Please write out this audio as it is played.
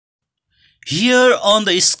Here on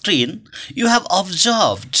the screen, you have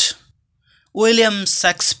observed William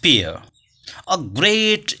Shakespeare, a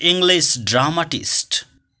great English dramatist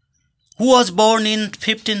who was born in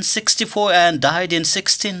 1564 and died in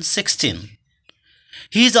 1616.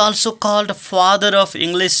 He is also called father of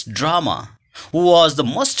English drama, who was the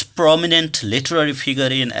most prominent literary figure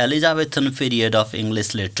in Elizabethan period of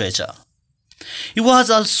English literature. He was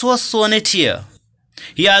also a sonneteer.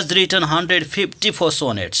 He has written 154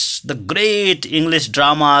 sonnets. The great English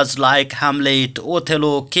dramas like Hamlet,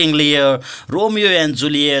 Othello, King Lear, Romeo and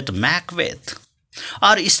Juliet, Macbeth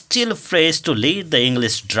are still fresh to lead the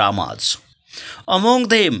English dramas. Among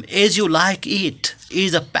them, As You Like It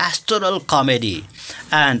is a pastoral comedy,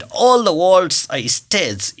 and All the World's a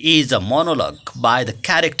Stage is a monologue by the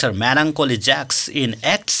character Melancholy Jacks in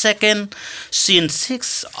Act 2, Scene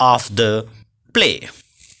 6 of the play.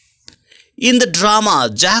 In the drama,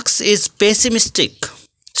 Jacks is pessimistic,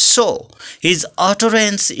 so his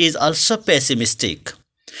utterance is also pessimistic.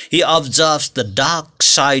 He observes the dark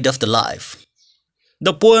side of the life.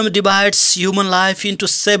 The poem divides human life into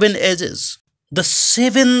 7 ages. The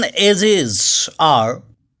 7 ages are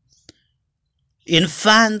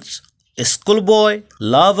infant, schoolboy,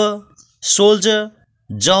 lover, soldier,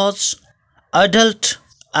 judge, adult,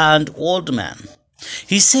 and old man.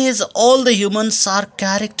 He says all the humans are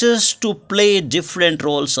characters to play different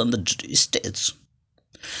roles on the stage.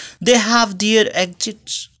 They have their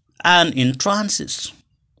exits and entrances.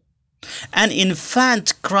 An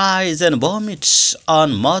infant cries and vomits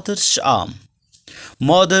on mother's arm.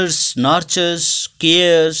 Mothers nurtures,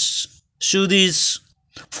 cares, soothes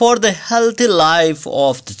for the healthy life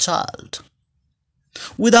of the child.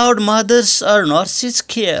 Without mother's or nurse's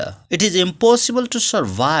care, it is impossible to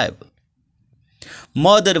survive.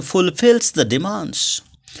 Mother fulfills the demands.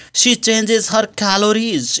 She changes her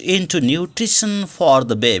calories into nutrition for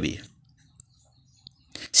the baby.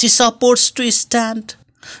 She supports to stand.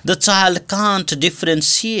 The child can't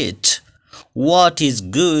differentiate what is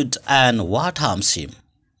good and what harms him.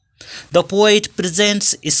 The poet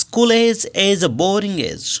presents school age as a boring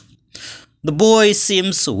age. The boy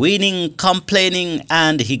seems winning, complaining,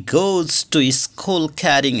 and he goes to school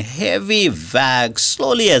carrying heavy bag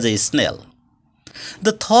slowly as a snail.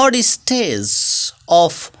 The third stage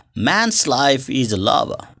of man's life is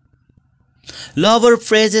lover. Lover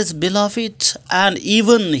praises beloved, and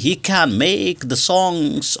even he can make the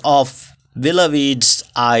songs of beloved's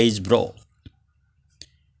eyes grow.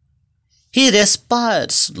 He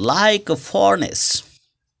respires like a furnace.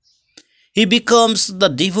 He becomes the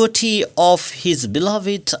devotee of his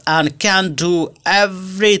beloved and can do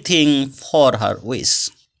everything for her wish.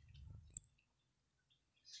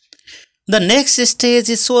 The next stage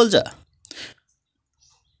is soldier.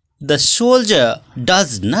 The soldier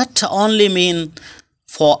does not only mean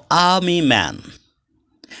for army man.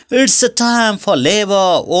 It's a time for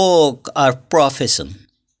labor, work, or profession.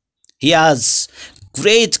 He has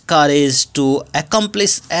great courage to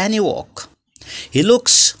accomplish any work. He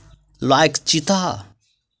looks like cheetah.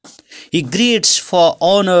 He greets for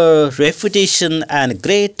honor, reputation, and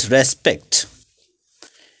great respect.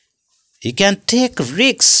 He can take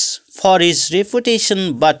risks for his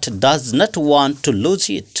reputation but does not want to lose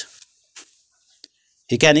it.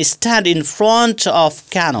 He can stand in front of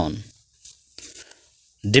cannon.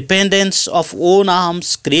 Dependence of own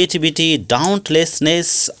arms, creativity,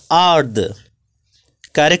 dauntlessness are the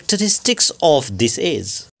characteristics of this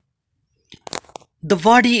age. The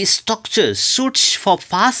body structure suits for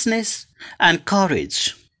fastness and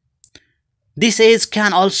courage. This age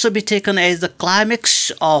can also be taken as the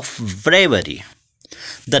climax of bravery.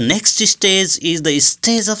 The next stage is the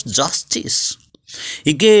stage of justice.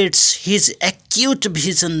 He gets his acute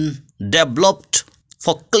vision developed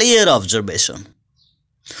for clear observation.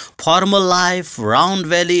 Formal life, round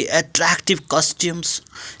valley, attractive costumes,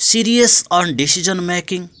 serious on decision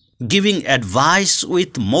making, giving advice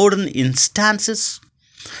with modern instances,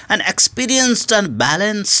 and experienced and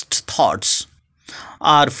balanced thoughts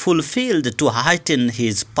are fulfilled to heighten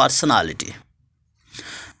his personality.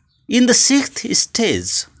 In the 6th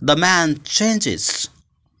stage, the man changes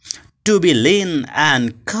to be lean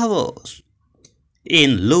and covered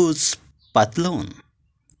in loose patloon.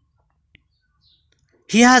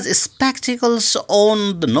 He has spectacles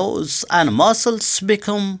on the nose and muscles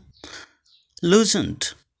become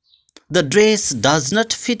loosened. The dress does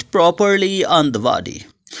not fit properly on the body.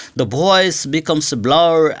 The voice becomes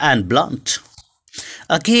blurred and blunt.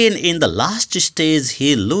 Again, in the last stage,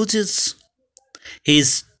 he loses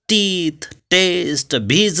his teeth, taste,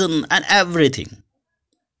 vision, and everything.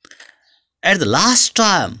 At the last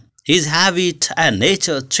time, his habit and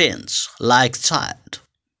nature change like child.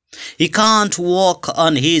 He can't walk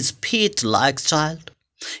on his feet like child.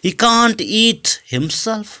 He can't eat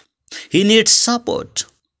himself. He needs support.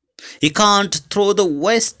 He can't throw the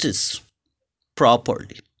wastes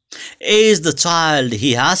properly. As the child,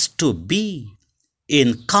 he has to be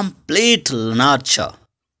in complete nurture.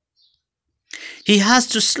 He has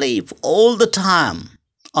to sleep all the time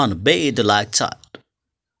on bed like child.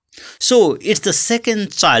 So it's the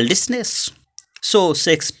second childishness. So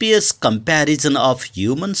Shakespeare's comparison of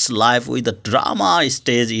humans' life with the drama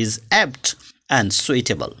stage is apt and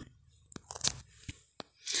suitable.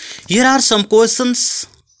 Here are some questions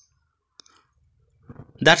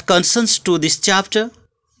that concerns to this chapter.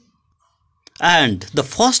 And the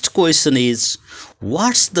first question is,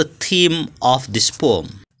 what's the theme of this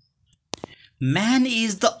poem? Man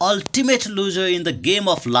is the ultimate loser in the game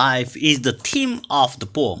of life is the theme of the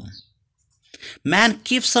poem. Man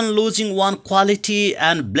keeps on losing one quality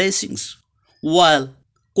and blessings while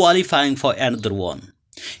qualifying for another one.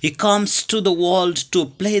 He comes to the world to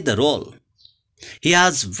play the role. He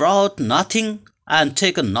has brought nothing and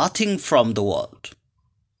taken nothing from the world.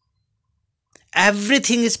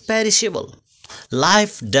 Everything is perishable.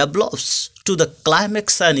 Life develops to the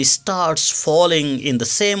climax and starts falling in the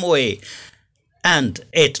same way, and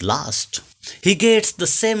at last he gets the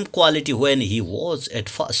same quality when he was at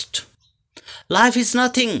first. Life is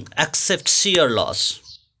nothing except sheer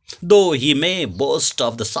loss, though he may boast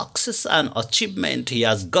of the success and achievement he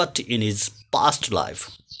has got in his past life.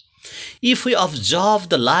 If we observe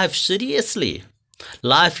the life seriously,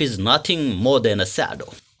 life is nothing more than a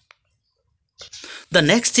shadow. The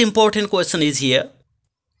next important question is here.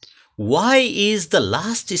 Why is the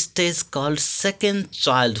last stage called second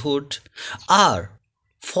childhood? Are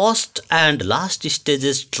first and last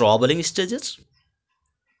stages troubling stages?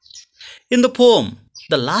 In the poem,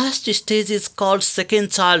 the last stage is called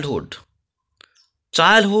second childhood.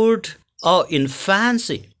 Childhood or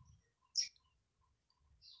infancy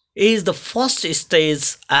is the first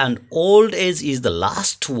stage and old age is the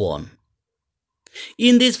last one.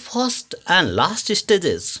 In these first and last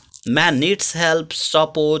stages, man needs help,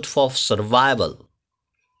 support for survival.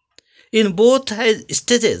 In both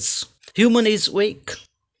stages, human is weak,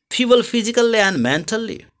 feeble physically and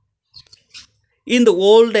mentally. In the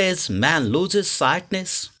old age, man loses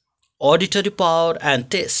sightness, auditory power and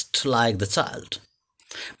taste like the child.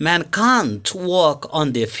 Man can't walk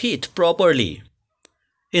on their feet properly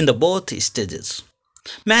in the both stages.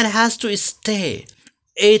 Man has to stay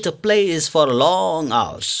at a place for long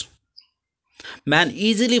hours. Man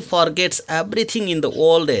easily forgets everything in the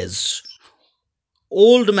old age.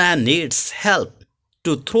 Old man needs help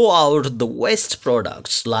to throw out the waste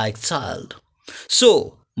products like child.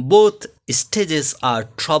 So, both stages are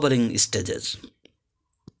troubling stages.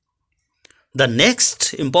 The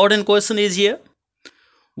next important question is here.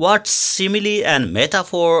 What simile and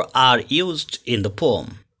metaphor are used in the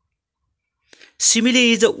poem?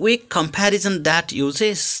 Simile is a weak comparison that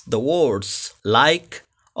uses the words like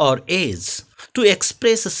or as to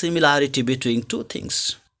express a similarity between two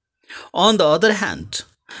things. On the other hand,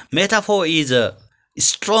 metaphor is a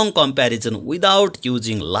strong comparison without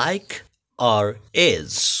using like or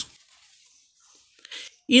as.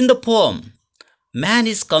 In the poem, man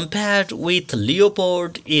is compared with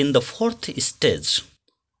leopard in the fourth stage.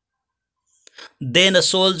 Then a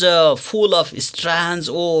soldier full of strands,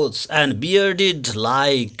 oaths, and bearded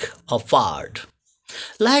like a bard.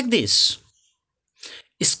 Like this,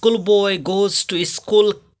 schoolboy goes to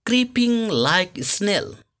school creeping like a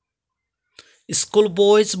snail.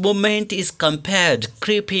 Schoolboy's movement is compared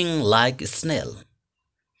creeping like a snail.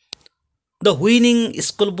 The winning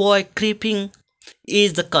schoolboy creeping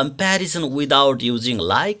is the comparison without using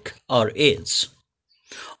like or as.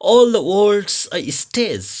 All the world's a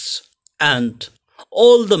stage and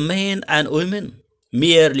all the men and women,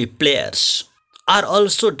 merely players, are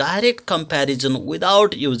also direct comparison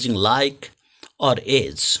without using like or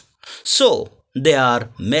as. So, they are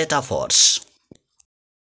metaphors.